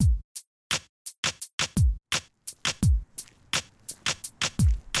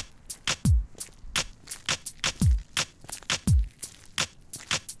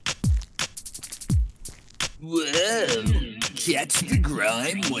Catch the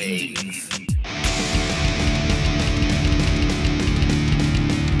grime wave.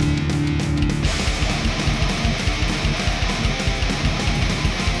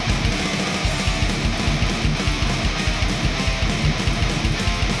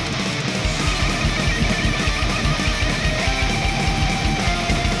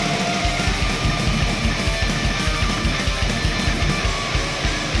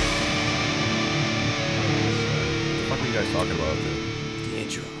 Talking about The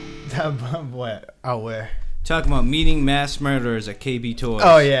intro. What? Oh, where? Talking about meeting mass murderers at KB Toys.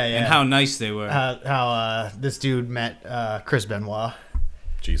 Oh, yeah. And how nice they were. How this dude met Chris Benoit.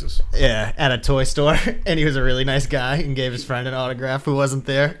 Jesus. Yeah, at a toy store, and he was a really nice guy and gave his friend an autograph who wasn't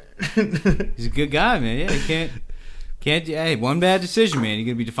there. He's a good guy, man. Yeah, you can't. Hey, one bad decision, man. You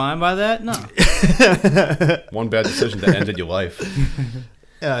gonna be defined by that? No. One bad decision that ended your life.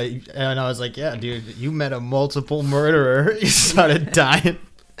 And I was like, yeah, dude, you met a multiple murderer. You started dying.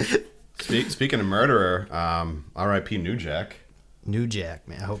 Speaking of murderer, R.I.P. New Jack. New Jack,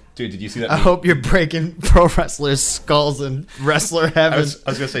 man. Dude, did you see that? I hope you're breaking pro wrestlers' skulls in wrestler heaven. I was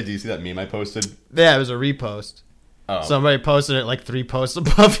gonna say, do you see that meme I posted? Yeah, it was a repost. Oh. Somebody posted it like 3 posts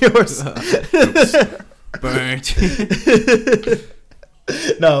above yours. Burnt.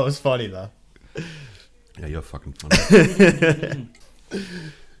 No, it was funny though. Yeah, you're fucking funny.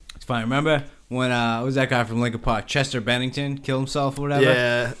 It's fine. Remember when what was that guy from Lincoln Park, Chester Bennington, killed himself or whatever?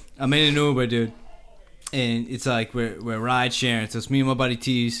 Yeah. I'm in an Uber, dude, and it's like we're ride sharing. So it's me and my buddy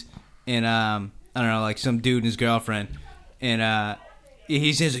Tease, and I don't know, like some dude and his girlfriend, and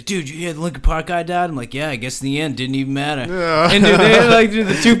he says like, dude, you hear the Lincoln Park guy died? I'm like, yeah, I guess in the end didn't even matter. And dude,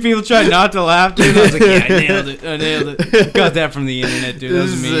 the two people tried not to laugh, dude. I was like, yeah, I nailed it. Got that from the internet, dude. That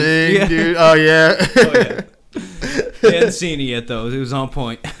was me. Yeah. Dude. Oh yeah. Oh yeah. They hadn't seen it yet though. It was on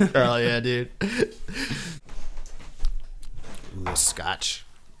point. Oh yeah, dude. Ooh, scotch.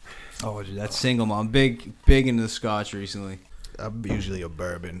 Oh, dude, that's single mom. Big into the scotch recently. I'm usually a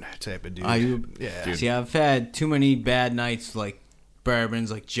bourbon type of dude. Are you? Yeah. Dude. See, I've had too many bad nights like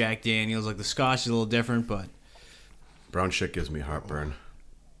bourbons, like Jack Daniels. Like the scotch is a little different, but Brown shit gives me heartburn.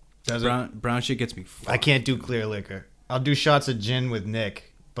 Does it? brown shit gets me fucked. I can't do clear liquor. I'll do shots of gin with Nick,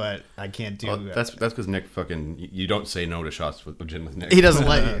 but I can't do. Oh, that's because Nick fucking. You don't say no to shots with gin with Nick. He doesn't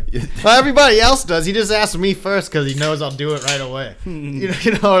let you. Well, everybody else does. He just asks me first because he knows I'll do it right away. You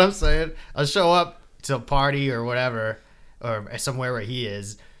know what I'm saying? I'll show up to a party or whatever, or somewhere where he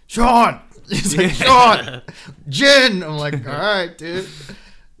is. Sean! He's like, Sean! Gin! I'm like, all right, dude.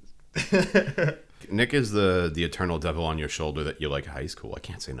 Nick is the eternal devil on your shoulder that you like high school. I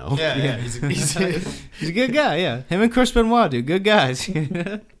can't say no. Yeah. He's Nick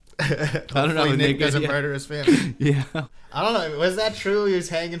doesn't murder his family. Yeah. I don't know. Was that true? He was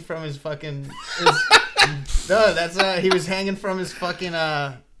hanging from his fucking... no, that's... he was hanging from his fucking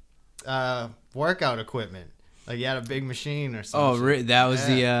workout equipment. Like he had a big machine or something. Oh, that was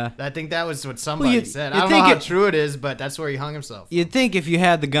the... I think that was what somebody said. I don't think know how true it is, but that's where he hung himself. You'd think if you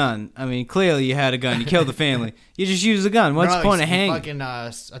had the gun, I mean, clearly you had a gun, you killed the family, you just use the gun. What's the point of hanging? Fucking,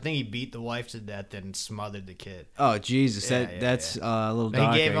 I think he beat the wife to death and smothered the kid. Oh, Jesus, that's a little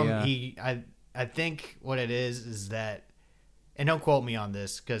darker. He gave him, I think what it is that, and don't quote me on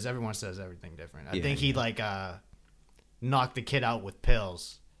this because everyone says everything different. I think he knocked the kid out with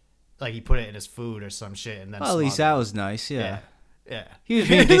pills. Like he put it in his food or some shit, and then. Well, at least that was nice. Yeah. He was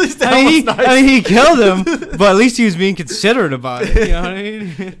being. Nice. He killed him, but at least he was being considerate about it. You know what I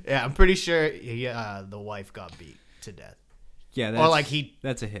mean? Yeah, I'm pretty sure the wife got beat to death. Yeah, or like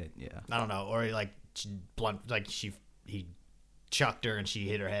that's a hit. Yeah. I don't know, or he chucked her and she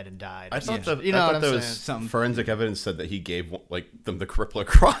hit her head and died. I thought there was Something. forensic evidence said that he gave them the crippler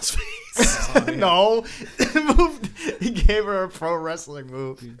crossface. No, he gave her a pro wrestling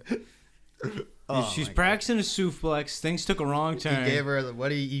move. She's practicing a suplex. Things took a wrong turn. He gave her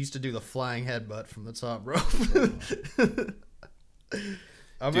what he used to do, the flying headbutt from the top rope.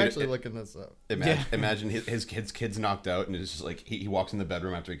 I'm actually looking this up. Imagine his kid's knocked out, and it's just like he walks in the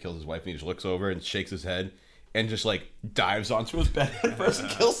bedroom after he kills his wife, and he just looks over and shakes his head, and just like dives onto his bed and first and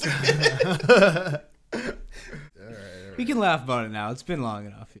kills the kid. We can laugh about it now. It's been long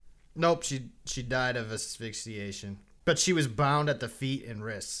enough. Nope, she died of asphyxiation, but she was bound at the feet and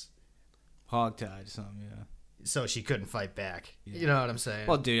wrists. Hogtied, something, yeah. So she couldn't fight back. Yeah. You know what I'm saying?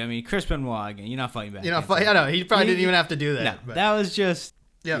 Well, dude, I mean, Chris Benoit again. You're not fighting back. I know he probably didn't even have to do that. No, but that was just.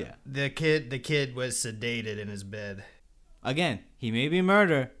 Yeah. The kid was sedated in his bed. Again, he may be a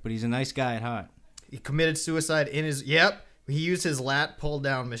murderer, but he's a nice guy at heart. He committed suicide in his. Yep. He used his lat pull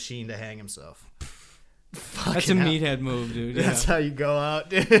down machine to hang himself. That's a meathead move, dude. Yeah. That's how you go out,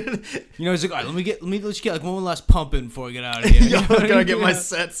 dude. You know, he's like, all right, let me just get like one last pump in before I get out of here. You Yo, know what I I'm gonna mean? get my Yeah.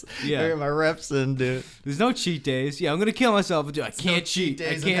 sets. Yeah. Gotta get my reps in, dude. There's no cheat days. Yeah, I'm gonna kill myself, but dude, I can't cheat.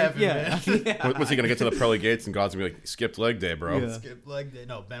 days I in can't. heaven, Yeah. man. Yeah. What's he gonna get to the pearly gates and God's gonna be like, skipped leg day, bro? Yeah. Skip leg day.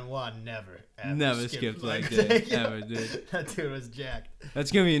 No, Benoit never. Ever Never skipped leg day. Yo, Ever, dude. That dude was jacked.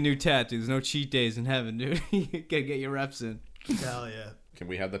 That's gonna be a new tattoo. There's no cheat days in heaven, dude. You gotta get your reps in. Hell yeah. Can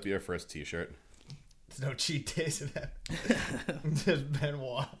we have that be our first T-shirt? There's no cheat days in heaven. Just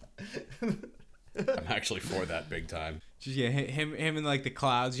Benoit. I'm actually for that big time. Just yeah, him in like the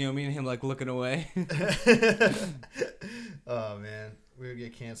clouds. You know what I mean? Him like looking away. Oh man, we would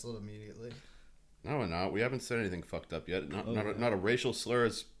get canceled immediately. No, we're not. We haven't said anything fucked up yet. Not a racial slur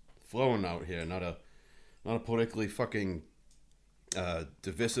is flowing out here. Not a politically fucking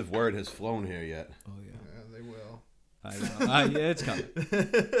divisive word has flown here yet. Oh yeah. Yeah, they will. I know. Yeah, it's coming.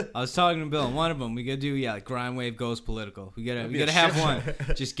 I was talking to Bill, and one of them we gotta do like Grime Wave goes political. We gotta be a have shit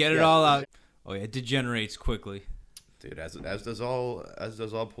one. Just get it all out. Oh yeah, it degenerates quickly. Dude, as does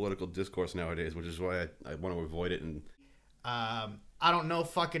all political discourse nowadays, which is why I want to avoid it. And I don't know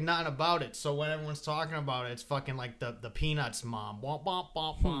fucking nothing about it. So when everyone's talking about it, it's fucking like the Peanuts mom. Womp, womp,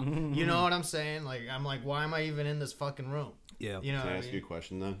 womp, womp. You know what I'm saying? Like, I'm like, why am I even in this fucking room? Yeah. You know can what I I ask you a mean?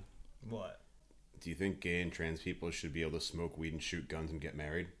 question then? What? Do you think gay and trans people should be able to smoke weed and shoot guns and get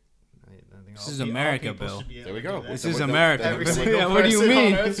married? I think This all is all America, people Bill. should be able There we to go. do that. This Then is we're- America. Every then single Yeah, what do you person on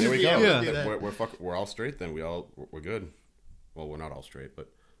mean? Earth should There we be go. able to Yeah. do that. We're all straight then. We're good. Well, we're not all straight, but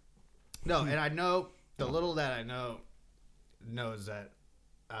No, and I know the little that I know knows that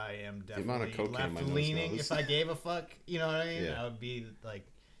I am amount of definitely cocaine my left nose leaning. knows. If I gave a fuck, you know what I mean? Yeah. I would be like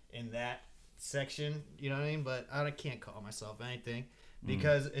in that section, you know what I mean? But I can't call myself anything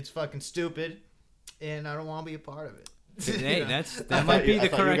because it's fucking stupid, and I don't want to be a part of it. Hey, You know? that might be the I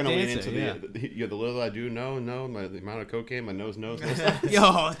thought you were correct gonna lean answer. into Yeah. the little I do know, the amount of cocaine my nose knows.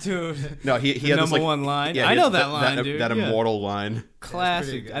 Yo, dude. No, he The had this, number like, one line. Yeah, I he know had that line, that, dude. That Yeah. immortal line.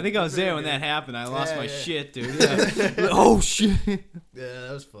 Classic. good. I think I was Pretty there when good. that happened. I lost Yeah, my yeah. shit, dude. Yeah. Oh shit. Yeah,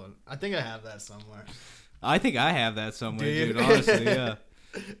 that was fun. I think I have that somewhere. I think I have that somewhere, Do you? dude. Honestly, yeah.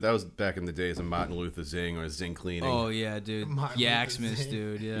 That was back in the days of Martin Luther Zing or Zing cleaning. Oh yeah, dude. Martin Luther Yaxmas, Zing.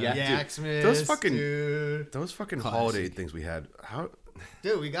 dude. Yeah. Yeah. Yaxmas, those fucking- dude. Those fucking Classic. holiday things we had. How?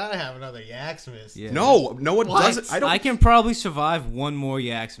 Dude, we gotta have another Yaxmas. Yeah. No one What? does it. I don't. I can probably survive one more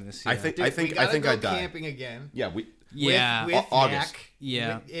Yaxmas. Yeah. I think. Dude, I we think. I gotta think go I die. camping again. Yeah, we. Yeah. with August.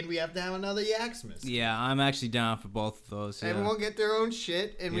 Yak. Yeah. And we have to have another Yaxmas. Yeah, I'm actually down for both of those. Yeah. Everyone get their own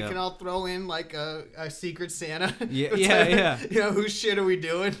shit, and we Yeah. can all throw in like a secret Santa. Yeah, It's yeah, like, yeah. You know, whose shit are we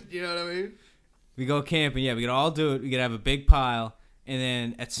doing? You know what I mean? We go camping. Yeah, we gotta all do it. We gotta have a big pile, and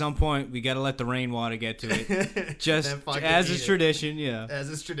then at some point we gotta let the rainwater get to it. Just Then fucking as eat is it. tradition. Yeah. As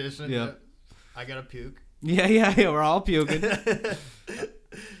is tradition. Yeah. Yeah. I gotta puke. Yeah. We're all puking.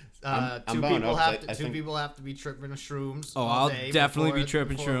 I'm Two bound people up, have I to. think- Two people have to be tripping shrooms. Oh, all I'll day definitely be before-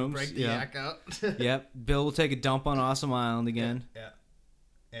 tripping before we shrooms, Break the yeah. yak out. Yep. Bill will take a dump on Awesome Island again. Yeah.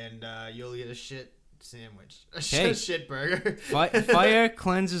 And you'll eat a shit sandwich. A Hey. shit burger. Fire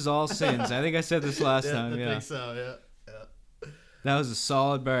cleanses all sins. I think I said this last time. I Yeah. think so. Yeah. That was a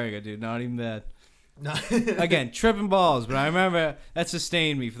solid burger, dude. Not even bad. No. Again, tripping balls, but I remember that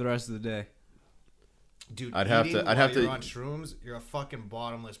sustained me for the rest of the day. Dude, I'd have eating to- I'd while have to- you're on shrooms, you're a fucking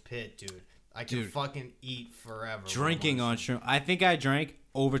bottomless pit, dude. I can Dude. fucking eat forever. Drinking on shroom. I think I drank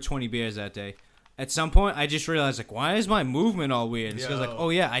over 20 beers that day. At some point, I just realized, like, why is my movement all weird? It's 'cause, like, Yo. oh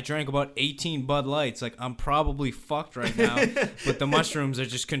yeah, I drank about 18 Bud Lights. Like, I'm probably fucked right now, but the mushrooms are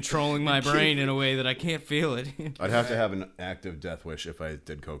just controlling my brain in a way that I can't feel it. I'd have to have an active death wish if I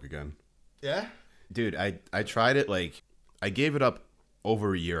did coke again. Yeah? Dude, I tried it, like, I gave it up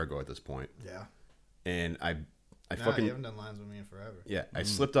over a year ago at this point, Yeah. and I Nah, fucking you haven't done lines with me in forever. yeah, I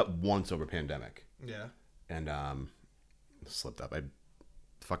slipped up once over pandemic, Yeah. and slipped up. I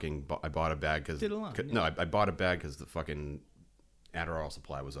bought a bag because Did a line, yeah. no, I bought a bag because the fucking Adderall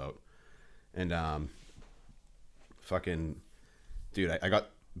supply was out, and fucking dude, I got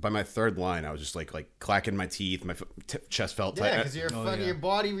by my third line, I was just like clacking my teeth, my chest felt tight. Yeah, because you're Oh, fucking yeah. your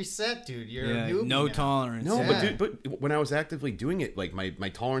body reset, dude. You're a Yeah, newbie no now. tolerance. No, Yeah. but when I was actively doing it, like my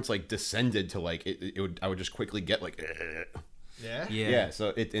tolerance like descended to like I would just quickly get like Yeah? yeah. So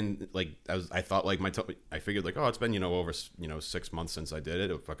it in like I thought like I figured like, oh, it's been over 6 months since I did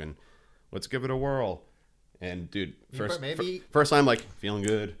it. Fucking let's give it a whirl. And dude, first time like feeling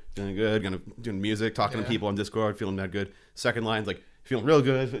good, gonna doing music, talking to Yeah. people on Discord, feeling that good. Second line's like feeling real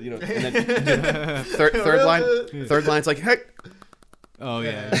good, and then third line's like heck. Oh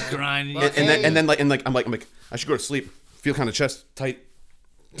yeah, grinding. Well, And then I'm like I should go to sleep. Feel kind of chest tight.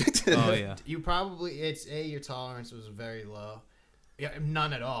 Oh yeah. You probably your tolerance was very low. Yeah,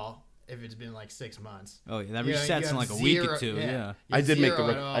 none at all. If it's been like 6 months. Oh yeah. That You know, resets you in have like a week or zero- two. Yeah. You I have did make zero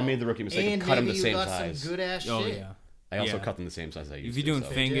the at all. I made the rookie mistake And of cut them the maybe you same got size. Some good ass Oh shit. yeah. I also Yeah. cut them the same size I used If you're to. doing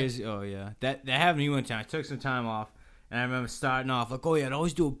so. fingers, oh yeah, that happened to me one time. I took some time off, and I remember starting off like, oh yeah, I'd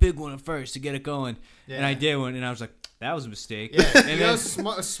always do a big one at first to get it going, and I Yeah. did one, and I was like, that was a mistake. Yeah, and you then, go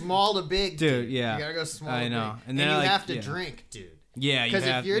small to big, Dude, yeah. You gotta go small I to know. big. And then you I, like, have to yeah. drink, dude. yeah, you Because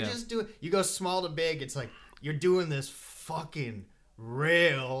have if you're yeah. just doing, you go small to big, it's like you're doing this fucking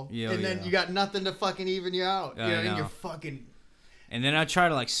rail, Yeah, and then yeah. you got nothing to fucking even you out. I You know, and know. you're fucking. And then I try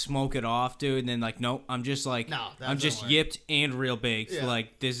to like smoke it off, dude. And then like, nope, I'm just like, No, that I'm doesn't just work. yipped and real baked. Yeah.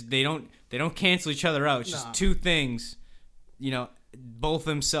 Like this, they don't cancel each other out. It's just No. two things, you know, both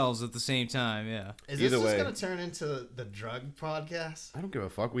themselves at the same time. Yeah. Is Either this way. just gonna turn into the drug podcast? I don't give a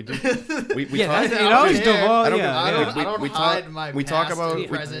fuck. We do. We Yeah, talk. that's, it don't always care. devolves. I don't- Yeah, I yeah. don't- I don't we hide talk- my we talk past about- and we-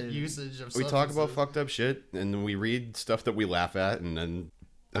 present usage of We talk about substances. fucked up shit, and then we read stuff that we laugh at, and then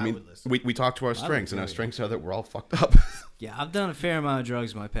I I mean, would listen. we talk to our strengths, and our agree. strengths are that we're all fucked up. Yeah, I've done a fair amount of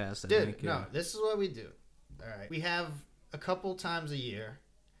drugs in my past. I Dude, think. no, Yeah. this is what we do. All right. We have a couple times a year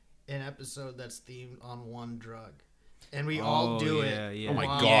an episode that's themed on one drug. And we all do yeah, it. Yeah. Oh my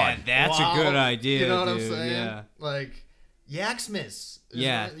while- God. Yeah, that's a good idea. You know what I'm dude. saying? Yeah. Like, Yaxmas. is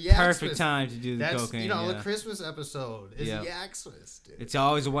Yeah, what- Yaxmas. perfect time to do the That's, cocaine. you know, yeah. the Christmas episode is Yeah. Yaxmas, dude. It's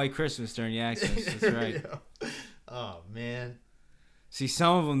always a white Christmas during Yaxmas. That's right. Yeah. Oh, man. See,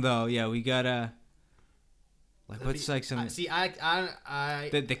 some of them though, yeah, we gotta like what's like some See, I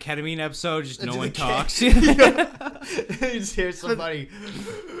the ketamine episode. Just no The one ke- talks. you just hear somebody.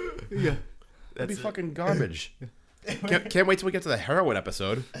 That'd be fucking garbage. Can't wait till we get to the heroin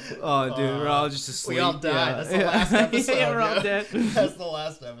episode. Oh, dude, we're all just asleep. We all died. Yeah. That's the last episode. yeah, we're all yeah. dead. That's the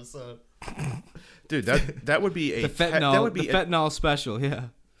last episode. Dude, that would be a The fentanyl, that would be the fentanyl special. Yeah.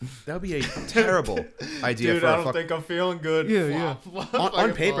 that would be a terrible idea Dude, for I a don't fuck. think I'm feeling good. Yeah,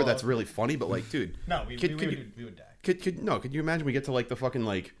 On paper, that's really funny, but like, dude, No, we Could- could would die. could you imagine we get to like the fucking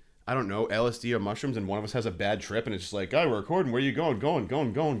like I don't know LSD or mushrooms, and one of us has a bad trip, and it's just like, "Guy, we're recording. Where you going? Going."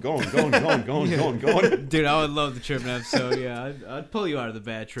 Dude, I would love the tripping episode. Yeah, I'd pull you out of the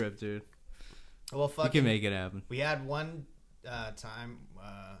bad trip, dude. Well, You fucking. can make it happen. We had one time.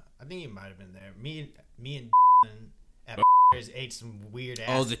 I think you might have been there. Me and at ate some weird ass.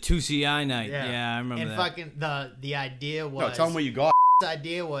 Oh, the 2CI night. Yeah, I remember and that. fucking the idea was. No, tell him what you got. His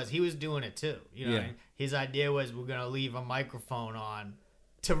idea was he was doing it too. You know, what I Yeah. mean? His idea was we're gonna leave a microphone on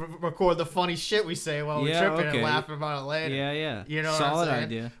to record the funny shit we say while we're Yeah, tripping okay. and laughing about it later. Yeah, yeah. You know Solid what I'm saying?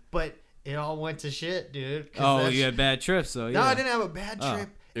 idea. But it all went to shit, dude. 'cause Oh, that you had bad trips, though. Yeah. No, I didn't have a bad Oh. trip.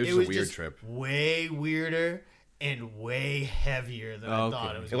 It was just a weird just trip. Way weirder and way heavier than I Okay.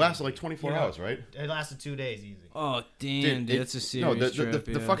 thought it was. It gonna lasted be. like 24 You know, hours, right? It lasted 2 days easy. Oh, damn, dude. That's a serious no, trip.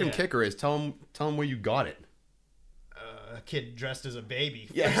 the yeah. fucking Yeah. kicker is tell him where you got it. A kid dressed as a baby.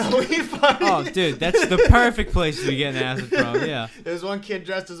 for Yes. Halloween party. Oh, dude, that's the perfect place to be getting acid from. Yeah, There was one kid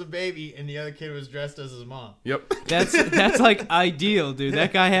dressed as a baby, and the other kid was dressed as his mom. Yep. that's like ideal, dude.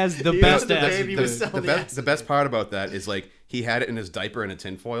 That guy has the He best was the acid, baby was dude. selling The best part about that is like he had it in his diaper in a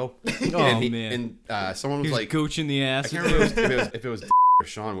tinfoil. Oh, and man. And someone He was was like, gooching the I acid. can't remember if it was or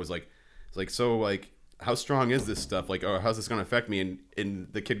Sean was like, it's like, so like, how strong is this stuff? Like, or how's this gonna affect me? And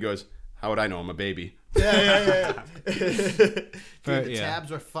the kid goes, how would I know? I'm a baby. Yeah. Dude, the Yeah.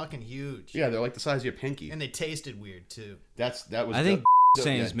 tabs were fucking huge. Yeah, they're like the size of your pinky. And they tasted weird, too. That was. I think Dylan-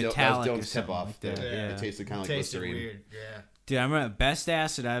 saying it's Dylan- that was metallic or Dylan's something tip-off like that. there. Yeah. It tasted kind of It like tasted Listerine. weird, yeah. Dude, I remember the best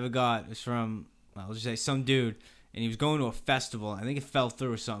acid I ever got was from, I'll just say some dude, and he was going to a festival. I think it fell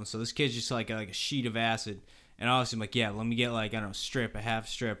through or something. So this kid's just like got like a sheet of acid, and obviously I'm like, yeah, let me get like, I don't know, strip, a half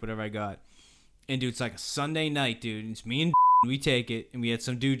strip, whatever I got. And dude, it's like a Sunday night, dude. And it's me and we take it, and we had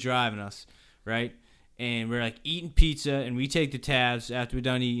some dude driving us, right? And we're like eating pizza, and we take the tabs after we're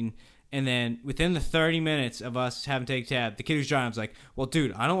done eating. And then within the 30 minutes of us having to take tab, the kid who's driving was like, well,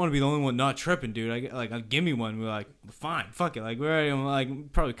 dude, I don't want to be the only one not tripping, dude. Give me one. We're like, fine, fuck it. Like, we're already,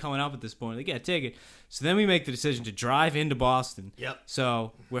 like, probably coming up at this point. Like, yeah, take it. So then we make the decision to drive into Boston. Yep.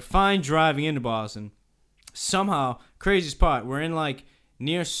 So we're fine driving into Boston. Somehow, craziest part, we're in, like,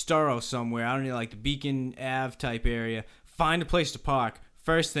 near Storrow somewhere. I don't know, like, the Beacon Ave type area. Find a place to park.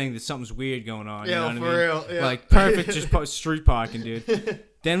 First thing that something's weird going on. Yeah, you know what for I mean? real, yeah. Like, perfect just street parking, dude.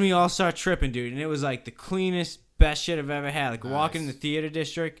 Then we all start tripping, dude, and it was like the cleanest, best shit I've ever had. Like walking in the theater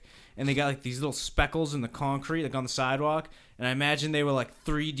district, and they got like these little speckles in the concrete, like on the sidewalk, and I imagine they were like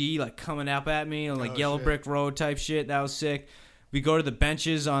 3D, like coming up at me, and like yellow shit. brick road type shit. That was sick. We go to the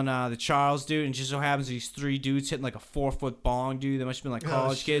benches on the Charles, dude, and just so happens these three dudes hitting like a 4-foot bong, dude. They must have been like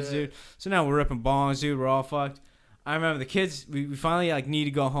college kids, shit. dude. So now we're ripping bongs, dude. We're all fucked. I remember the kids. We finally like need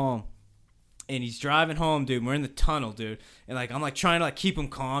to go home, and he's driving home, dude. We're in the tunnel, dude, and like I'm like trying to like keep him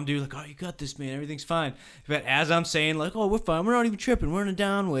calm, dude. Like, oh, you got this, man. Everything's fine. But as I'm saying, like, oh, we're fine. We're not even tripping. We're in a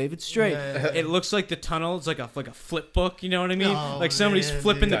down wave. It's straight. Yeah. It looks like the tunnel is like a flip book. You know what I mean? Oh, like somebody's man,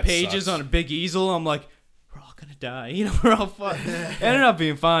 flipping dude. the That pages sucks. on a big easel. I'm like, we're all gonna die. You know, we're all fine. Ended up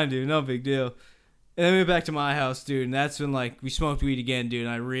being fine, dude. No big deal. And then we went back to my house, dude, and that's when like we smoked weed again, dude.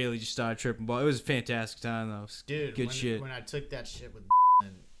 And I really just started tripping. But it was a fantastic time, though. It was Dude, good shit. When I took that shit with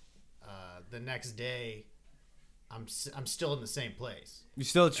and the next day, I'm still in the same place. You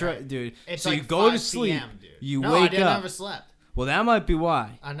still Right. dude. It's so like you go to 5 sleep, PM, dude. you no, wake I up. never slept. Well, that might be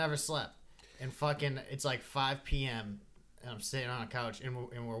why. I never slept. And fucking, it's like 5 p.m. and I'm sitting on a couch and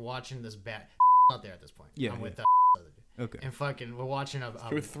we're watching this bat out there at this point. Yeah, I'm with the other dude. Okay. And fucking, we're watching a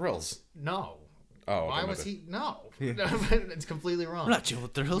With thrills. no. Oh, okay, Why my was bad. he? No. Yeah. It's completely wrong. I'm not chilling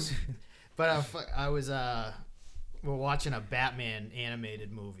with thrills. But I was we're watching a Batman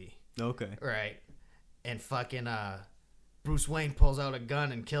animated movie, Okay. right? And fucking Bruce Wayne pulls out a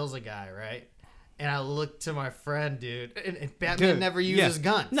gun and kills a guy, right? And I look to my friend, dude. And Batman Dude, never yeah. uses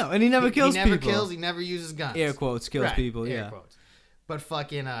guns. No, and he never kills He never people. kills. He never uses guns. Air quotes kills Right, people. air Yeah. quotes. But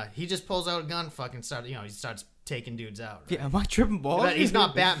fucking, he just pulls out a gun. Fucking he starts taking dudes out. Right? Yeah. Am I tripping balls? But he's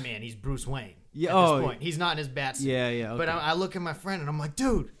not Batman. He's Bruce Wayne. Yeah, At oh, this point, he's not in his bat suit. Yeah. Yeah. Okay. But I look at my friend and I'm like,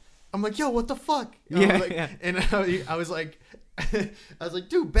 dude. I'm like, yo, what the fuck? Yeah, I'm like, yeah. And I was like,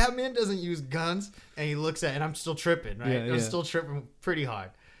 dude, Batman doesn't use guns. And he looks at, and I'm still tripping, right? Yeah, I'm yeah. still tripping pretty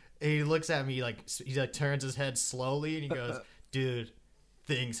hard. And he looks at me like he like turns his head slowly and he goes, dude,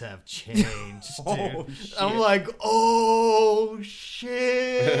 things have changed, dude. Oh, shit. I'm like, oh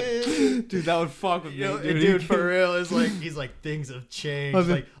shit. Dude, that would fuck with me, You know, dude. dude, for real, it's like he's like things have changed, I mean-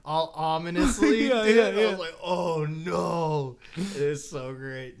 like all ominously. Yeah, dude. yeah, I yeah. was like, oh no, it's so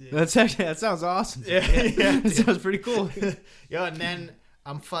great. Dude. That sounds awesome. Yeah, yeah, That sounds pretty cool. Yo, and then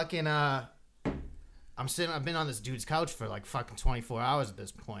I'm fucking I've been on this dude's couch for like fucking 24 hours at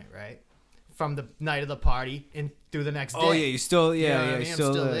this point, right? From the night of the party and through the next day. Oh yeah, you still You know yeah what I yeah mean? you're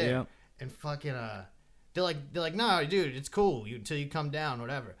I'm still, there. Yeah. And fucking they're like, no, dude, it's cool until you come down,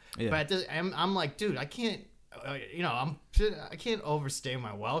 whatever. Yeah. But at this, I'm like, dude, I can't, I can't overstay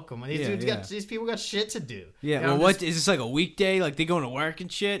my welcome. These Yeah, dudes yeah. these people got shit to do. Yeah. You know, Well, I'm what just- is this like a weekday? Like they going to work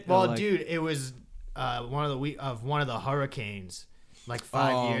and shit? Or Well, like, dude, it was one of the hurricanes, like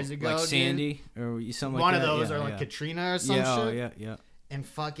 5 years ago, like dude. Sandy or something One like of that. those, yeah, or like yeah. Katrina or some Yeah. shit. Oh yeah. Yeah. And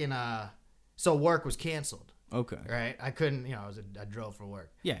fucking so work was canceled. Okay. Right, I couldn't, I drove for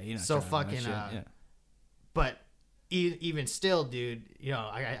work. Yeah. You know. So driving that fucking, shit, yeah. But even still, dude,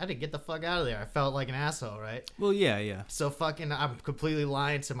 I had to get the fuck out of there. I felt like an asshole, right? Well, yeah. Yeah. So fucking, I'm completely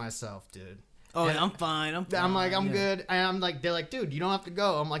lying to myself, dude. Oh, And I'm fine. I'm like, I'm yeah. good. And I'm like, they're like, dude, you don't have to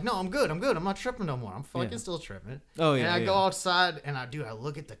go. I'm like, no, I'm good. I'm not tripping no more. I'm fucking Yeah. still tripping. Oh, yeah, And I yeah. go outside and I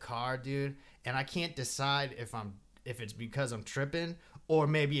look at the car, dude, and I can't decide if it's because I'm tripping or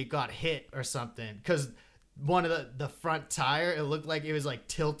maybe it got hit or something. Because one of the front tire, it looked like it was like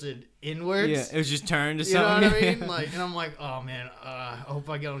tilted inwards. Yeah. It was just turned to You know something. what I mean? Like, and I'm like, oh man, I hope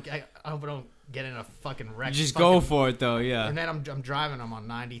I hope I don't get in a fucking wreck. Just fucking- go for it though. Yeah. And then I'm driving. I'm on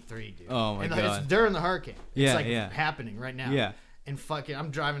 93, dude. Oh, my and God. It's during the hurricane. Yeah, It's like yeah. happening right now. Yeah. And fucking,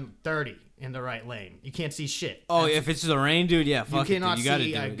 I'm driving 30 in the right lane. You can't see shit. Oh, That's- if it's the rain, dude. Yeah. you Fuck it, cannot dude. You gotta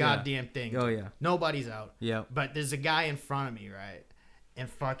see do a it, yeah. goddamn thing. Oh, dude. yeah. Nobody's out. Yeah. But there's a guy in front of me, right? And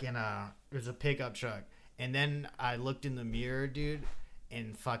fucking, there's a pickup truck. And then I looked in the mirror, dude,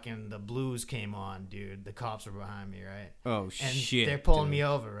 and fucking the blues came on, dude. The cops were behind me, right? Oh And shit. they're pulling dude. me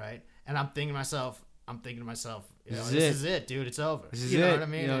over, right? And I'm thinking to myself, This this is it, dude. It's over. This is you know it. what I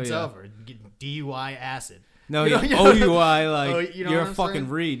mean? Oh, It's yeah. over. Get DUI acid. No, You yeah. know- you know- OUI, like Oh, you know you're what a I'm fucking saying?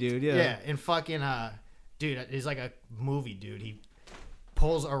 re, dude. Yeah. Yeah, and fucking dude, it's like a movie, dude. He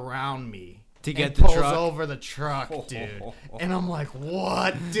pulls around me To get and the pulls truck? over the truck, dude. And I'm like,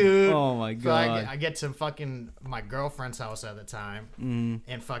 what, dude? Oh, my So I God. I get to fucking my girlfriend's house at the time, Mm-hmm.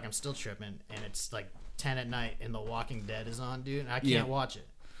 and fuck, I'm still tripping, and it's like 10 at night, and The Walking Dead is on, dude. And I can't Yeah. watch it.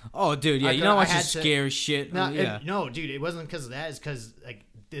 Oh, dude. Yeah. I You got- know I what's had just to- scary shit? No, yeah. no, dude, it wasn't because of that. It's because like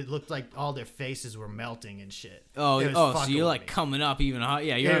it looked like all their faces were melting and shit. Oh, It was so fucking you're with like me. coming up even high.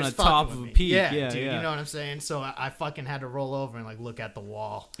 Yeah, It you're on was the top fucking of a with me. peak. Yeah, Yeah, dude, yeah. you know what I'm saying? So I fucking had to roll over and like look at the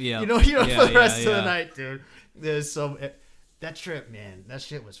wall. Yeah. You know, Yeah, for the yeah, rest of yeah. the night, dude. There's that trip, man. That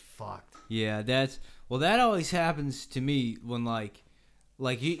shit was fucked. Yeah, that always happens to me when like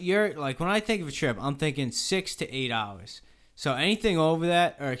you're like when I think of a trip, I'm thinking 6 to 8 hours. So anything over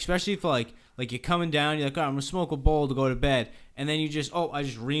that, or especially if like you're coming down, you're like, oh, I'm gonna smoke a bowl to go to bed, and then you I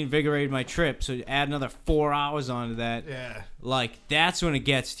just reinvigorated my trip, so you add another 4 hours onto that. Yeah. Like that's when it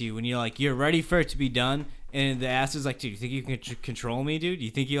gets to you when you're like you're ready for it to be done, And the ass is like, dude, you think you can control me, dude?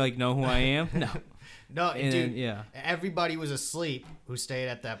 You think you like know who I am? No. No, And dude. yeah. Everybody was asleep who stayed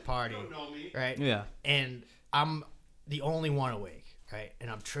at that party, right? Yeah. And I'm the only one awake, right?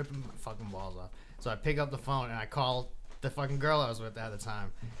 And I'm tripping my fucking balls off. So I pick up the phone and I call the fucking girl I was with at the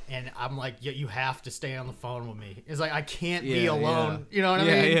time, and I'm like, you have to stay on the phone with me. It's like I can't be Yeah, alone. yeah. You know what I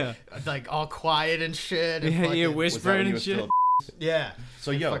Yeah, mean? yeah. Like all quiet and shit. And Yeah, fucking- you're Was that when whispering you and were shit. still- Yeah.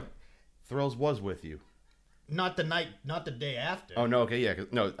 So And yo, fuck- Thrills was with you. not the night, not the day after. Oh no, okay, yeah, 'cause-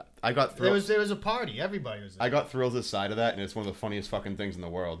 no, I got There Thrills. was a party. Everybody was there. I got Thrills' side of that, and it's one of the funniest fucking things in the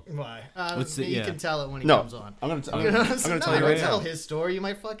world. Why? What's the- you yeah. can tell it when he No, comes on. I'm gonna, t- I'm You know gonna, what I'm I'm gonna saying? tell No, you don't right tell now. his story. You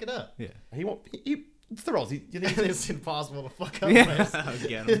might fuck it up. Yeah. He won't. Thrills. You think? It's impossible to fuck up. Yeah. with. I'll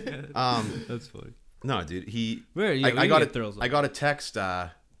get him. That's funny. No, dude. He. Where? Yeah, I got get a Thrills. I got a text.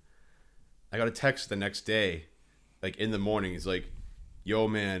 I got a text the next day, like in the morning. He's like, "Yo,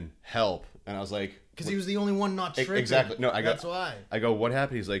 man, help!" And I was like, Because he was the only one not tripping. Exactly. No, I got. That's why. I go, "What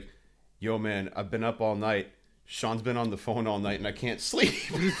happened?" He's like, "Yo, man, I've been up all night. Sean's been on the phone all night, and I can't sleep."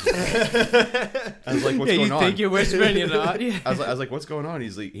 I was like, "What's Yeah, going you on?" think you're whispering, you're not. Yeah. I was like, "What's going on?"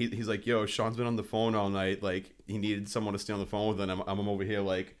 He's like, he's like, "Yo, Sean's been on the phone all night. Like, he needed someone to stay on the phone with, and I'm over here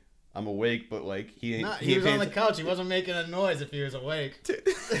like, I'm awake, but like he ain't." Nah, he he ain't was on the paying couch. He wasn't making a noise if he was awake.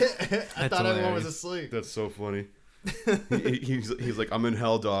 I thought everyone was hilarious. asleep. That's so funny. He's like, "I'm in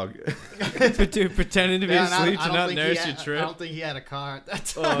hell, dog." Dude, pretending to be Yeah, and asleep to not think he nurse had- your I trip. don't think he had a car at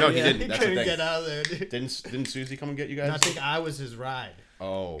that Oh, time. No, he yeah. didn't. He That's the couldn't thing. get out of there, dude. Didn't Susie come and get you guys? And I think I was his ride,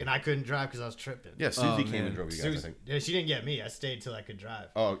 Oh, and I couldn't drive because I was tripping. yeah. Susie Oh, came man. and drove you guys. I Susie, think. yeah, she didn't get me. I stayed till I could drive.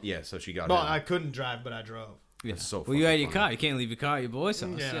 Oh yeah, so she got Well, him. I couldn't drive, but I drove. Yeah. so well, you had fucking your funny. car. You can't leave your car at your boy's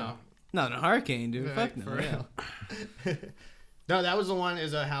house. Yeah. Yeah. Not in a hurricane, dude. Right, Fuck no. for Yeah. real. No, that was the one.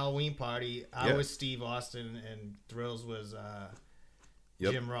 Is a Halloween party. I Yeah. was Steve Austin, and Thrills was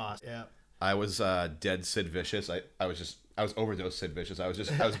Yep. Jim Ross. Yeah. I was dead Sid Vicious. I was overdosed Sid Vicious. I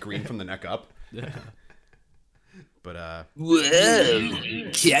was green from the neck up. Yeah. But Whoa,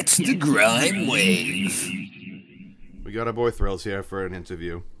 catch the grime wave. we got our boy Thrills here for an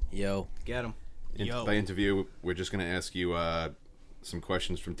interview. Yo, Get him. Yo. By interview, we're just gonna ask you some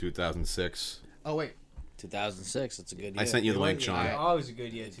questions from 2006. Oh wait. 2006. That's a good year. I sent you the link, Yeah. Sean. Always a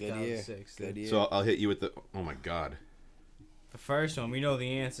good year, Good year. 2006. Good year. So I'll hit you with the. Oh my god, The first one, we know the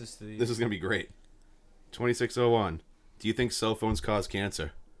answers to these. this is gonna be great. 2601. Do you think cell phones cause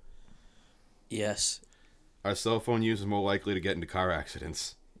cancer? Yes, Are cell phone users more likely to get into car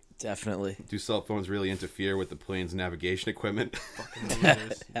accidents? definitely. Do cell phones really interfere with the plane's navigation equipment?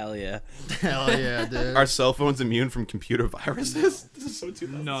 Hell yeah. Hell yeah, dude. Are cell phones immune from computer viruses? This is so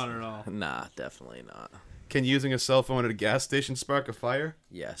 2000. Not at all. Nah, definitely not. Can using a cell phone at a gas station spark a fire?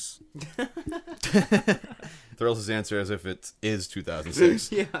 Yes. Thrills' answer as if it is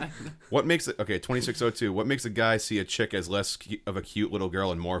 2006. Yeah. What makes it... Okay, 2602. What makes a guy see a chick as less of a cute little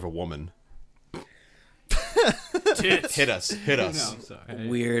girl and more of a woman? Hit us. Hit No, us. I'm sorry.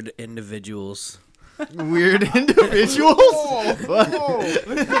 Weird individuals. Weird individuals. What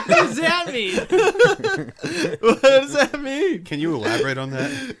does that mean? What does that mean? Can you elaborate on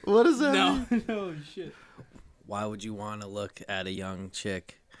that? What does that mean? No. No shit. Why would you want to look at a young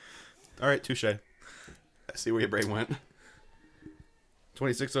chick? All right, touche. I see where your brain went.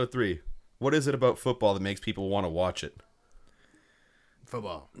 2603. What is it about football that makes people want to watch it?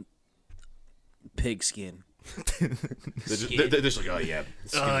 Football. Pigskin. They're just like, oh yeah.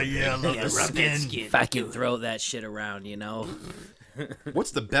 Oh yeah, I love the skin. If I can throw that shit around, you know.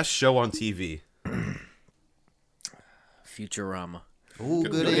 What's the best show on TV? Futurama. Ooh,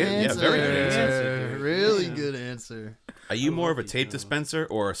 good Yeah, answer. very good answer. Really good answer. Are you more of a tape dispenser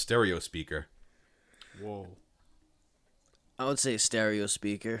or a stereo speaker? Whoa. I would say stereo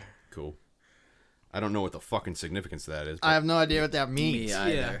speaker. Cool. I don't know what the fucking significance of that is. but I have no idea what that means. Me Yeah.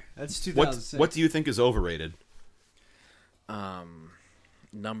 either. That's what 2006. what do you think is overrated?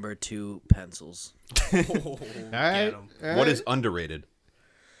 Number 2 pencils. All right. him. all What right. is underrated?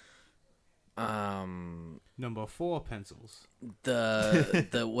 Number 4 pencils.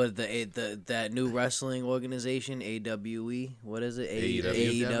 That new wrestling organization AWE. What is it? AEW.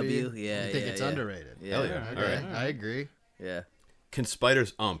 AEW. Yeah, I think yeah, it's yeah. underrated. Yeah. Hell yeah. Okay, All right. I agree. Yeah. Can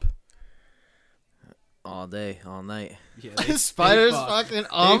spiders ump? All day, all night. Yeah, Spiders fuck. fucking They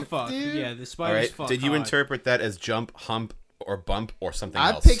ump, fuck. dude. Yeah, the All spiders right. fuck Did you hard. interpret that as jump, hump, or bump, or something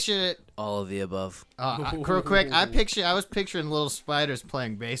I else? pictured it All of the above. real quick. I was picturing little spiders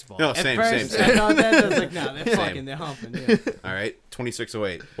playing baseball. No, At same, first, same. I thought that. I was like, nah, they're Same. fucking, they're humping. Yeah. All right.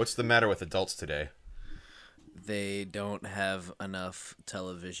 2608. What's the matter with adults today? They don't have enough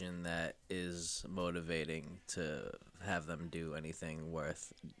television that is motivating to have them do anything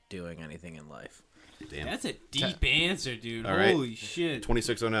worth doing anything in life. Damn. That's a deep answer, dude. All right. Holy shit.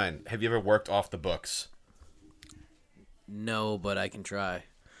 2609. Have you ever worked off the books? No, but I can try.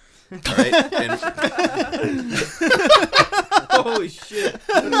 All right. And Holy shit.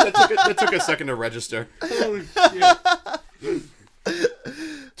 that took a second to register. Holy shit.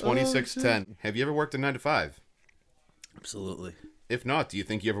 2610. Have you ever worked a 9 to 5? Absolutely. If not, do you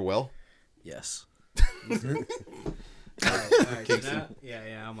think you ever will? Yes. All right, so now,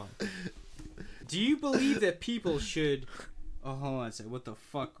 yeah, I'm on. Do you believe that people should... Oh, hold on a second. What the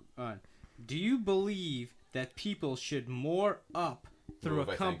fuck? Do you believe that people should more up through Move,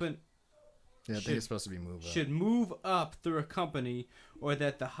 I a think. company... Yeah, I think it's supposed to be moved up. should move up through a company, or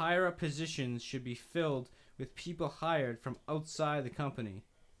that the higher up positions should be filled with people hired from outside the company?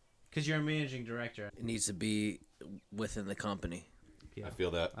 Because you're a managing director. It needs to be within the company. Yeah, I feel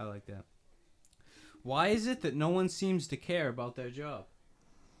that. I like that. Why is it that no one seems to care about their job?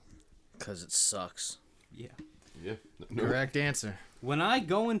 Because it sucks. Yeah. Yeah. No. Correct answer. When I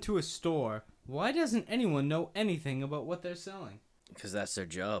go into a store, why doesn't anyone know anything about what they're selling? Because that's their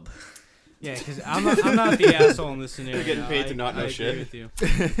job. Yeah, because I'm not the asshole in this scenario. You're getting paid to not know I shit. agree with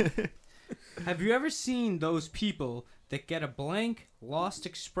you. Have you ever seen those people that get a blank, lost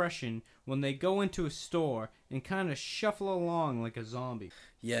expression when they go into a store and kind of shuffle along like a zombie?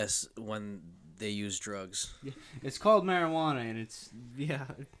 Yes, when they use drugs. It's called marijuana, and it's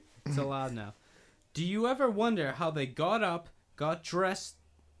allowed now. Do you ever wonder how they got up, got dressed,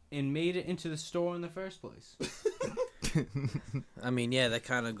 and made it into the store in the first place? I mean, yeah, that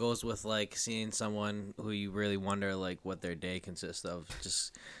kind of goes with, like, seeing someone who you really wonder, like, what their day consists of.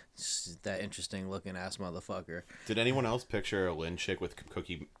 Just that interesting-looking ass motherfucker. Did anyone else picture a Lynn chick with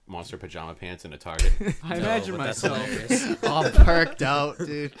Cookie Monster pajama pants in a Target? I No, imagine but that's myself hilarious. All perked out,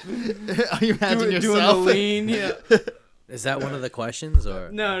 dude. You imagine doing the yourself? lean. Yeah. Is that one of the questions,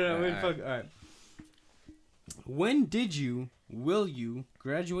 or? No. All right. All right. When will you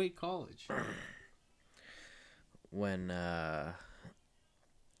graduate college? When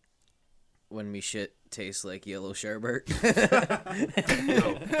me shit tastes like yellow sherbet.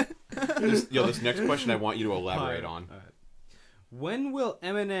 This next question I want you to elaborate on. All right. When will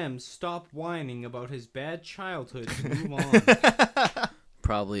Eminem stop whining about his bad childhood to move on?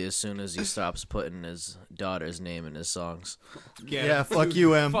 Probably as soon as he stops putting his daughter's name in his songs. Yeah, fuck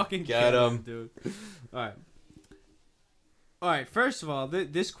you, Em. Fucking Get get him, 'em. dude. All right. First of all,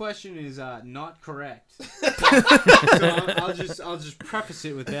 this question is not correct. So I'll just preface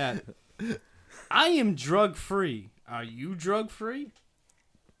it with that. I am drug free. Are you drug free?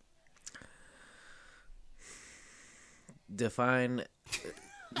 Define.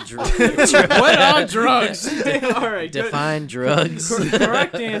 What are drugs? All right. good. Define drugs.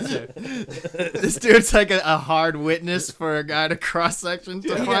 Correct answer. This dude's like a hard witness for a guy to cross section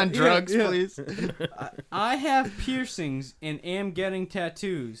to find drugs, please. I have piercings and am getting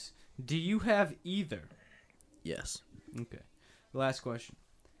tattoos. Do you have either? Yes. Okay. Last question.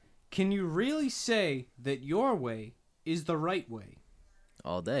 Can you really say that your way is the right way?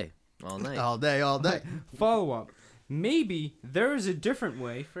 All day. All night. All day, all day. Follow up. Maybe there is a different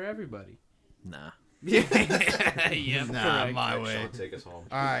way for everybody. Nah. Yeah, Nah, correct. my way. Sean, take us home.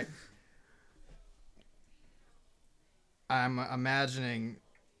 All right. I'm imagining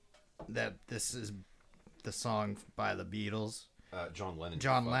that this is the song by the Beatles. John Lennon.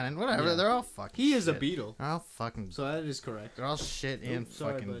 John Lennon, whatever. Yeah. They're all fucking He is a shit. Beatle, They're all fucking. so that is correct. They're all shit and Oops,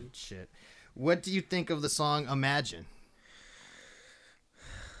 sorry, fucking buddy. shit. What do you think of the song Imagine?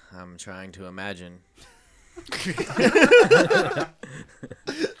 I'm trying to imagine. Okay.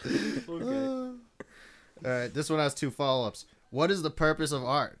 All right, this one has 2 follow-ups. What is the purpose of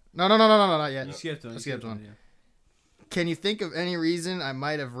art? No, not yet. You skipped one. I you skipped one. Yeah. Can you think of any reason I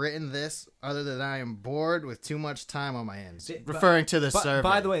might have written this other than I am bored with too much time on my hands? Referring to the survey.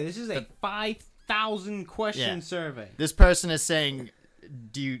 By the way, this is a 5,000 question Yeah. survey. This person is saying,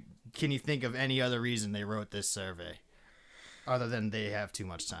 can you think of any other reason they wrote this survey other than they have too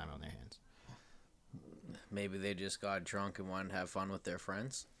much time on their hands? Maybe they just got drunk and wanted to have fun with their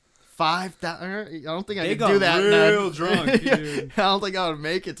friends. 5,000? I don't think I They could got do that. real drunk, dude. I don't think I would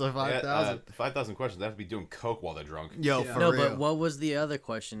make it to 5,000. 5,000 questions. They have to be doing coke while they're drunk. Yo, Yeah. for No, real. but what was the other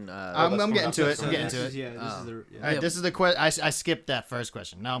question? I'm that's getting to it. coming I'm up. getting This to is, it. yeah, this is the. Yeah. All right, this is the question. I skipped that first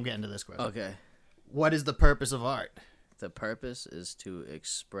question. Now I'm getting to this question. Okay. What is the purpose of art? The purpose is to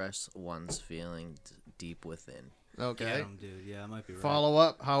express one's feeling deep within. Okay. Get 'em, dude. Yeah, I might be right. Follow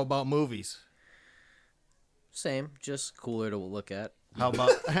up. How about movies? Same, just cooler to look at. How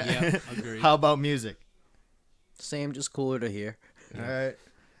about Yeah, agree. how about music? Same, just cooler to hear. All right.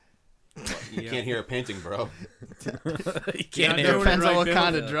 You can't hear a painting, bro. You Yeah, can't doing hear. it Depends on right, what Bill.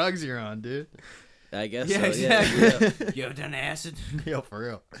 kind of Yeah. drugs you're on, dude. I guess Yeah, so. exactly. Yeah. You ever done acid? Yo, for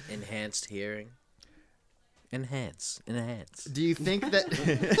real. Enhanced hearing. Enhance. Do you think that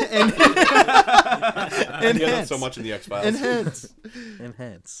I hear that so much in the X Files.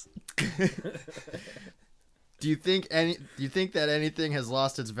 Enhance. Do you think that anything has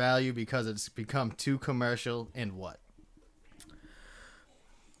lost its value because it's become too commercial, and what?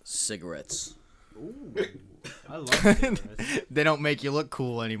 Cigarettes. I love cigarettes. They don't make you look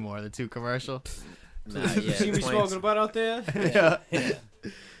cool anymore. They're too commercial. Nah, yeah. See me 20 smoking about out there? Yeah.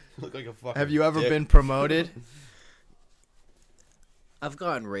 Look like a fucking Have you ever dick. been promoted? I've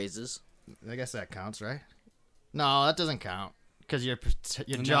gotten raises. I guess that counts, right? No, that doesn't count because your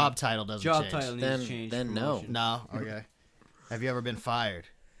No. job title doesn't Job change. title needs Then- to change. then for no. promotion. No, okay. Have you ever been fired?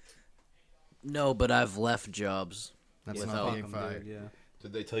 No, but I've left jobs. That's Without- not being Fuck 'em, fired. dude, yeah.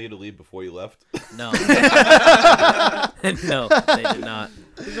 Did they tell you to leave before you left? No. No, they did not.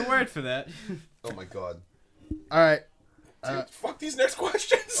 There's a word for that. Oh my god. All right. Dude, fuck these next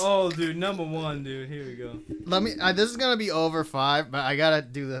questions. Oh, dude, number one, dude. Here we go. Let me. This is gonna be over 5, but I gotta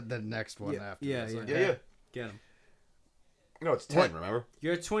do the next one Yeah, after. yeah, this, yeah. okay? Yeah, yeah. Get him. No, it's 10, What? remember?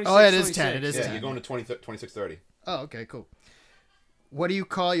 You're at 26. Oh, it is 26. 10. It is Yeah, 10. you're going to 26:30. Oh, okay, cool. What do you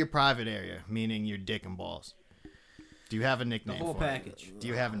call your private area? Meaning your dick and balls. Do you have a The nickname whole for package. it? Do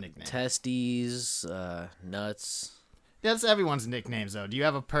you have a nickname? Testes, nuts. That's everyone's nicknames, though. Do you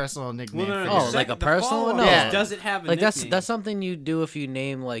have a personal nickname? Well, no, no, for Oh, the your- like a the personal follow-up one? is, Yeah. Does it have a Like nickname? that's something you do if you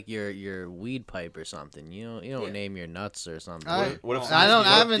name like your weed pipe or something. You don't Yeah. name your nuts or something. I, What if I someone- don't. I what-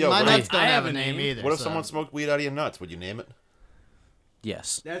 haven't. yo, My what if- nuts don't I have have a a name name. either. What if so- someone smoked weed out of your nuts? Would you name it?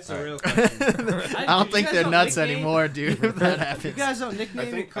 Yes. That's a Alright. real question. I don't think they're nuts anymore, dude. If that You happens. guys don't nickname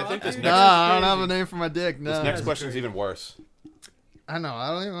I think this dude? next- No, I don't have a name for my dick. No. This next That's question is great. even worse. I know. I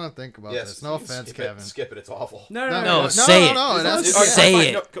don't even want to think about this. No offense, skip Kevin. It, skip it. It's awful. No, No, No, no, say it. no, There's that's- no Alright, Say fine,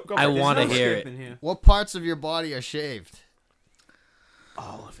 it. no, go I for it. want to no hear skip it. in here. What parts of your body are shaved?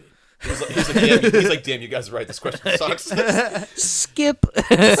 All of it. He's like, damn, you guys are right. This question sucks. Skip.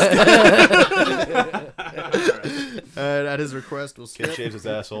 At his request, we'll Kid skip. shaves his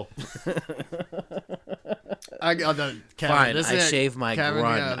asshole. Kevin, Fine, this I is- shave my Kevin,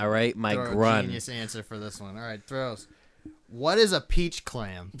 grunt. yeah, All right, my throw a grunt. Genius answer for this one. All right, throws. What is a peach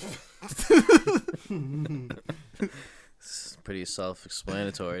clam? It's pretty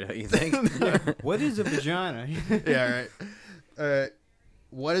self-explanatory, don't you think? What is a vagina? Yeah, all right. All right.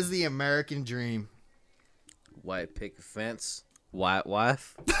 What is the American dream? White picket fence. White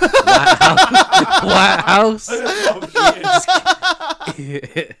wife. White house.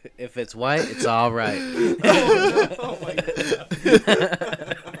 If it's white, it's all right. Oh my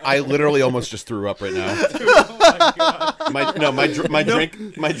god. I literally almost just threw up right now. My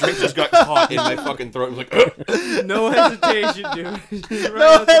drink just got caught in my fucking throat. It was like, ugh. No hesitation, dude. Right No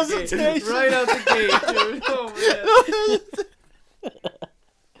out the gate. hesitation. Right out the gate, dude. Oh man.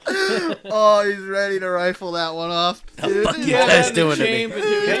 Oh, he's ready to rifle that one off. Dude. fuck you Yeah, guys in the doing to me? chamber,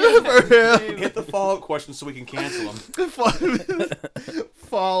 dude. For real. Hit the follow-up question so we can cancel them.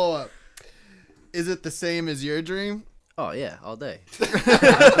 Follow up. Is it the same as your dream? Oh yeah, all day.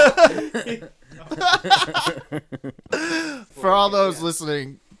 For all those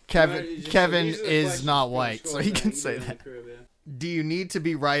listening, Kevin These are the is questions not for white, the so he score, can man. say You get that. in the crib, yeah. Do you need to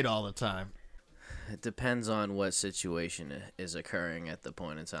be right all the time? It depends on what situation is occurring at the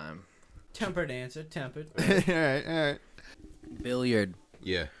point in time. Tempered answer. Tempered. All right. Billiard.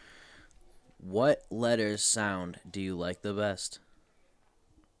 Yeah. What letters sound do you like the best?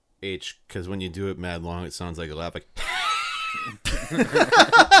 H, because when you do it mad long, it sounds like a laugh. Like,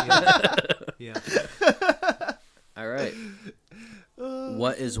 Yeah. All right.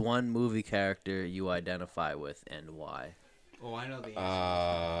 What is one movie character you identify with and why? Oh, I know the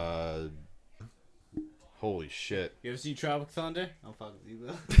answer. holy shit. You ever seen Tropic Thunder? I'll fuck with you,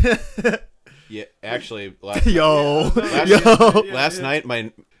 though. Yeah, actually, last Yo, Last- yo. night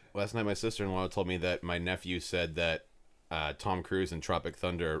my sister-in-law told me that my nephew said that Tom Cruise in Tropic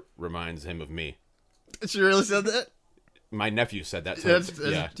Thunder reminds him of me. She really said that? My nephew said that to That's,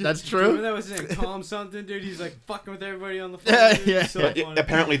 me. Yeah. that's Remember true. that was his name? Tom something, dude. He's like fucking with everybody on the phone. Yeah, dude. yeah. It's so But funny.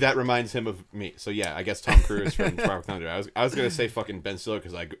 apparently that reminds him of me. So yeah, I guess Tom Cruise from Tropic Thunder. I was gonna say fucking Ben Stiller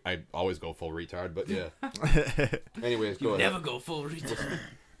because I always go full retard, but yeah. Anyways, go ahead. Never go full retard.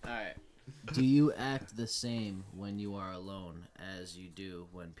 All right. Do you act the same when you are alone as you do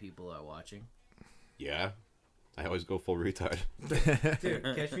when people are watching? Yeah, I always go full retard. Dude,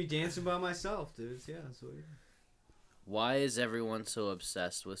 catch me dancing by myself, dude. Yeah, that's what. Why is everyone so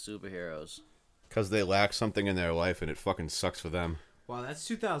obsessed with superheroes? Because they lack something in their life and it fucking sucks for them. Wow, that's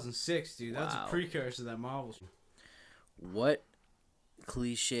 2006, dude. That's Wow. a precursor to that Marvel. What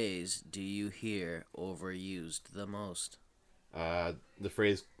cliches do you hear overused the most? The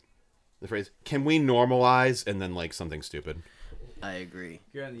phrase, can we normalize, and then like something stupid. I agree.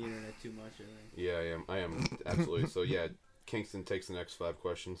 You're on the internet too much, I think. Yeah, I am absolutely. So yeah, Kingston takes the next 5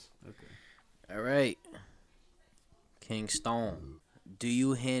 questions. Okay. All right. Kingston, do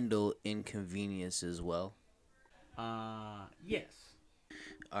you handle inconveniences well? Yes.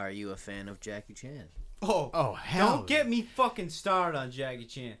 Are you a fan of Jackie Chan? Oh, hell. Don't get me fucking started on Jackie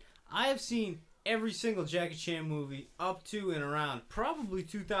Chan. I have seen every single Jackie Chan movie up to and around probably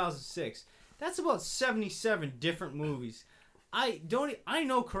 2006. That's about 77 different movies. I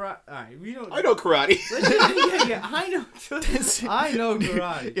know karate. All right, we don't. I know karate. yeah, I know. I know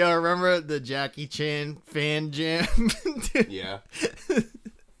karate. Yo, remember the Jackie Chan fan jam? Yeah.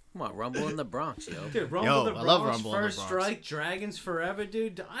 Come on, Rumble in the Bronx, yo. Dude, Rumble Yo, in the I Bronx, love Rumble in the First Bronx. Strike, Dragons Forever,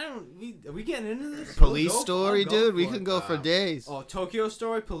 dude. Are we getting into this? Police Go- go- Story, I'll go dude. We for can it. go for days. Oh, Tokyo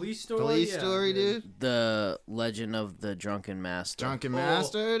Story, Police Story. Police yeah, Story, dude. The Legend of the Drunken Master. Drunken Oh,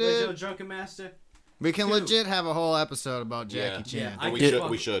 Master, Legend of dude. Drunken Master. We can Dude. legit have a whole episode about Jackie Yeah. Chan. I we could should.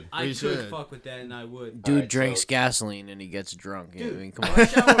 fuck- We should. I We could should. fuck with that, and I would. Dude Alright, drinks so- gasoline and he gets drunk. Dude, I mean, come on.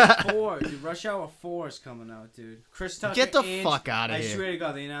 Rush Hour 4, dude. Rush Hour 4 is coming out, dude. Chris Tucker. Get the and- fuck outta I here. swear to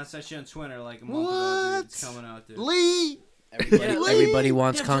God, they announced that shit on Twitter like a month ago, dude. It's What? coming out, dude. Lee! Everybody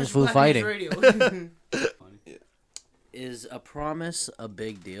wants Yeah, Kung just Fu Black fighting. News Radio. Is a promise a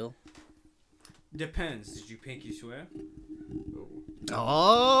big deal? Depends. Did you pinky swear?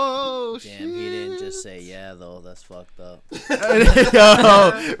 Oh, shit. Damn, he didn't just say yeah, though. That's fucked up.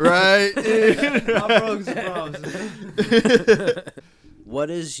 Yo, right? I broke some problems. What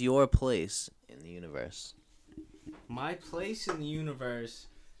is your place in the universe? My place in the universe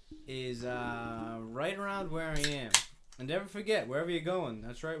is right around where I am. And never forget, wherever you're going,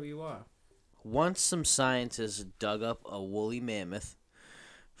 that's right where you are. Once some scientists dug up a woolly mammoth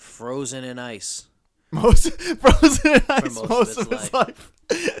frozen in ice. Frozen in ice most most of of its his life.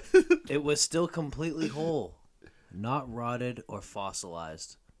 It was still completely whole, not rotted or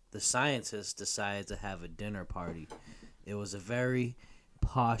fossilized. The scientists decided to have a dinner party. It was a very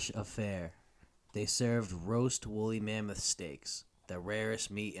posh affair. They served roast woolly mammoth steaks, the rarest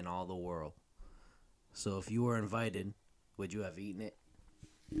meat in all the world. So if you were invited, would you have eaten it?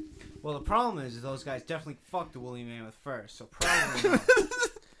 Well, the problem is those guys definitely fucked the woolly mammoth first, so probably not.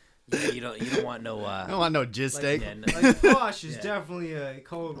 Yeah, you don't want no I don't want no jizz steak. yeah, no, Like, posh is Yeah. definitely a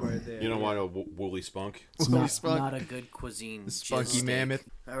code right there. You don't want a woolly spunk. it's Woolly not, spunk. not a good cuisine. Spunky jizz steak. mammoth.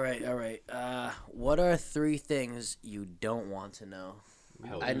 All right. What are 3 things you don't want to know?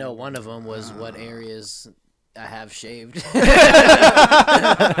 Hell I yeah. know one of them was what areas I have shaved.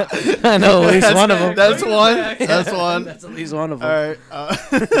 I know at least one of them. That's Bring it one. back. That's one. That's at least one of All them. right.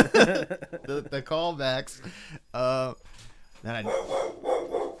 The callbacks. Then I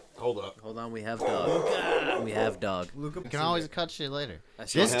Hold up. Hold on, we have dog. We have dog. Luca, can always cut shit later. I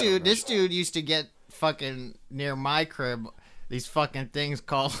still This have- dude used to get fucking near my crib. These fucking things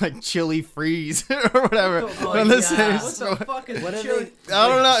called like chili freeze or whatever. Oh, From the yeah. same what store. the fuck is What are chili? I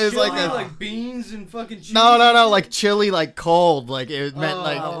don't know. It's Chili, like a beans and fucking cheese. no, like chili, like cold. Like it meant Oh,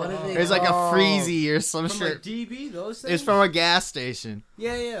 like what are they it was like a called? freezy or some From shit. like DB, those things. It's from a gas station.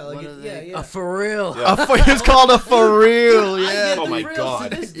 yeah, like What are yeah, they? yeah. For real. It was called a for real. I Yeah. get Oh the my frills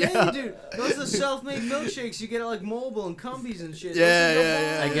God. To this day, Yeah. dude. Those are self-made milkshakes. You get at like Mobile and Cumbies and shit. Yeah, Those are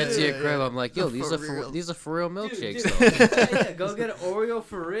yeah, the I get to your yeah, crib. I'm like, yo, The these for are for real. these are for real Dude, milkshakes. dude. though. Yeah, go get an Oreo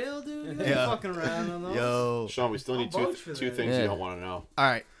for real, dude. You're Yeah. fucking around on those. Yo. Sean, we still need I'll vouch for two that. things Yeah. you don't want to know. All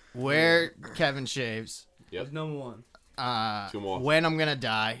right. Where Kevin shaves. That's number one. 2 more. When I'm gonna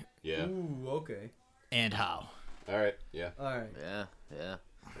die Yeah. Ooh, okay. and how. All right. Yeah. All right. Yeah.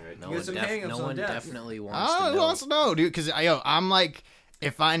 All right. No You got one, some hang-ups no on one death. definitely wants Oh, to who know. wants to know, dude? Because I'm like,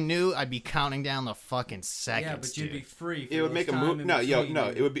 if I knew, I'd be counting down the fucking seconds. Yeah, but you'd dude. be free. For It would those make a time movie. in No, yo, between,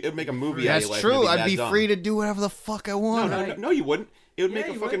 no. dude. It would make a movie out of That's your life. true. and I'd it'd be mad free dumb. to do whatever the fuck I No, want. no, you wouldn't. It would Yeah, make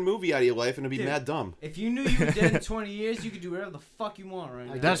a you fucking would. movie out of your life, and it'd be Dude. mad dumb. If you knew you were dead in 20 years, you could do whatever the fuck you want right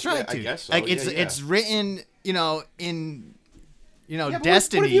now. That's right, Yeah, I dude. guess so. Like Yeah, it's yeah. it's written, in Yeah, but what if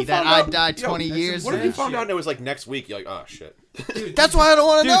destiny you that found I'd out- die yo, 20 years. What if you Bullshit. found out and it was like next week? You're like, oh shit. Dude, That's why I don't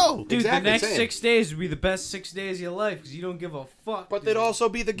want to dude, know. Dude, Exactly, the next same. 6 days would be the best 6 days of your life because you don't give a fuck. But dude. they'd also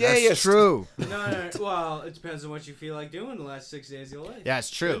be the gayest. That's true. No. Well, it depends on what you feel like doing the last 6 days of your life. Yeah, it's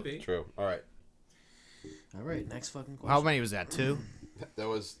true. Could be. True. All right. All right, next fucking question. How many was that? 2? That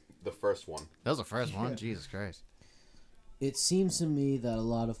was the first one. That was the first one. Jesus Christ. It seems to me that a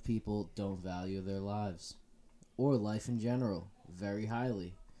lot of people don't value their lives or life in general very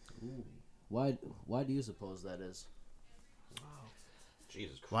highly. Why do you suppose that is?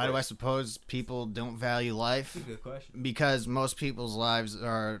 Jesus Christ. Why do I suppose people don't value life? Good question. Because most people's lives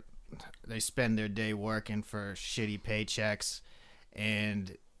they spend their day working for shitty paychecks,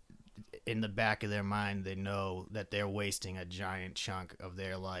 and in the back of their mind they know that they're wasting a giant chunk of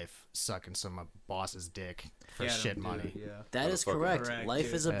their life sucking some boss's dick for shit money. That is Motherfucker. correct. Correct, Life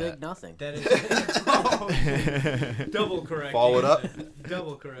dude. is a big nothing. That is double correct. Follow it up.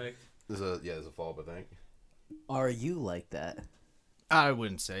 Double correct. There's a follow up, I think. Are you like that? I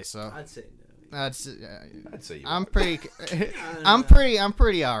wouldn't say so. I'd say no. I'd say you. I'm pretty I'm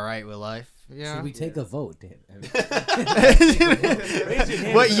pretty all right with life. You know? Should we take a vote, Dan?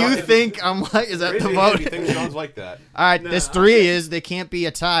 What you think I'm like is that the vote? You think Sean's like that? All right, No, this I'd 3 say- is they can't be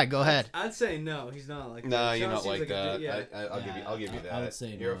a tie. Go ahead. I'd say no. He's not like that. No, you're Sean not seems like a that. dude, yeah. I'll give you that. I would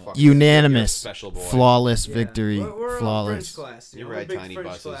say You're a no. fucking Unanimous, you're a special boy. flawless Yeah. victory, We're flawless. All French class. You We're ride big tiny French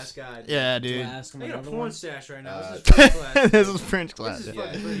buses. class guys. Yeah, Do I dude. ask him I got a another porn one? stash right now. Uh, This is French class. This is French class. This is Yeah,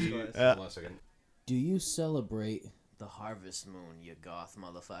 fucking French class. hold on a second. Do you celebrate? The harvest moon, you goth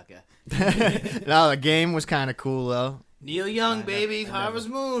motherfucker. No, the game was kind of cool though. Neil Young, baby, Harvest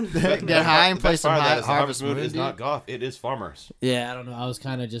Moon. Get high and play Best some part of that is the Harvest Moon. is dude. not goth. It is farmers. Yeah, I don't know. I was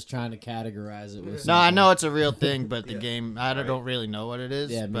kind of just trying to categorize it with. No, I something. know it's a real thing, but the Yeah. game, I don't really know what it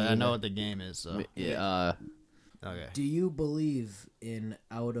is, Yeah, me but I neither. know what the game is. So Yeah. okay, Do you believe in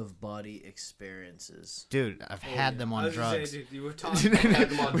out of body experiences? dude, I've had them I on was gonna drugs. say, dude, you were talking about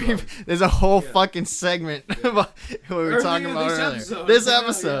them on drugs. There's a whole Yeah. fucking segment about what we were Earlier talking about this earlier. episode. This Yeah,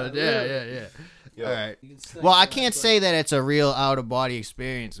 episode, yeah, yeah. Yo, All right. You can snake Well, I that, can't but- say that it's a real out of body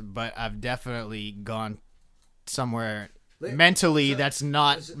experience, but I've definitely gone somewhere Let- mentally so- that's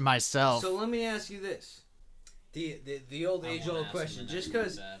not so- myself. So let me ask you this: the old age old question. Just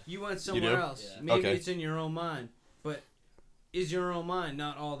because you went somewhere do? else, Yeah. maybe Okay. it's in your own mind, but is your own mind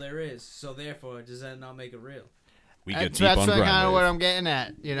not all there is? So therefore, does that not make it real? we get That's, deep on kind of grind what wave. I'm getting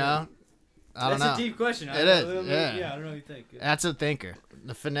at, you know? I don't That's know. a deep question. It is, Yeah, I don't know what you think. That's a thinker.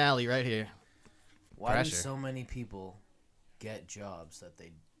 The finale right here. Why Pressure. do so many people get jobs that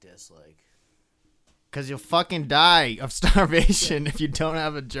they dislike? Because you'll fucking die of starvation if you don't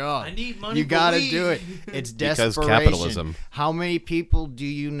have a job. I need money. You for gotta weed. do it. It's Because desperation. capitalism. How many people do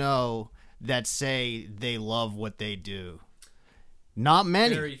you know that say they love what they do? Not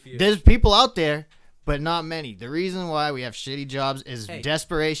many. Very few. There's people out there, but not many. The reason why we have shitty jobs is Hey.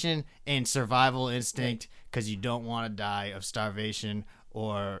 desperation and survival instinct because you don't want to die of starvation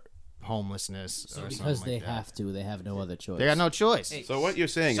or homelessness or Because something they like that. have to. They have no other choice. They got no choice. Hey, So what you're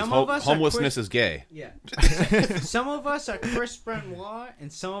saying is Some of us are homelessness quick- is gay. Yeah. Some of us are Chris Benoit,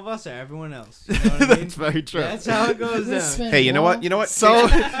 and some of us are everyone else. You know what I mean? That's very true. That's how it goes down. Hey, you know what? You know what? So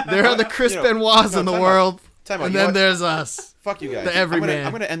there are the Chris You know, Benoits no, in the time out. world, Time out. and You know then what? there's us. Fuck you guys. The everyman.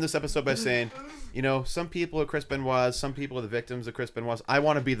 I'm gonna end this episode by saying, you know, some people are Chris Benoits, some people are the victims of Chris Benoits. I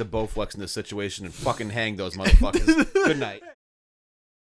want to be the Bowflex in this situation and fucking hang those motherfuckers. Good night.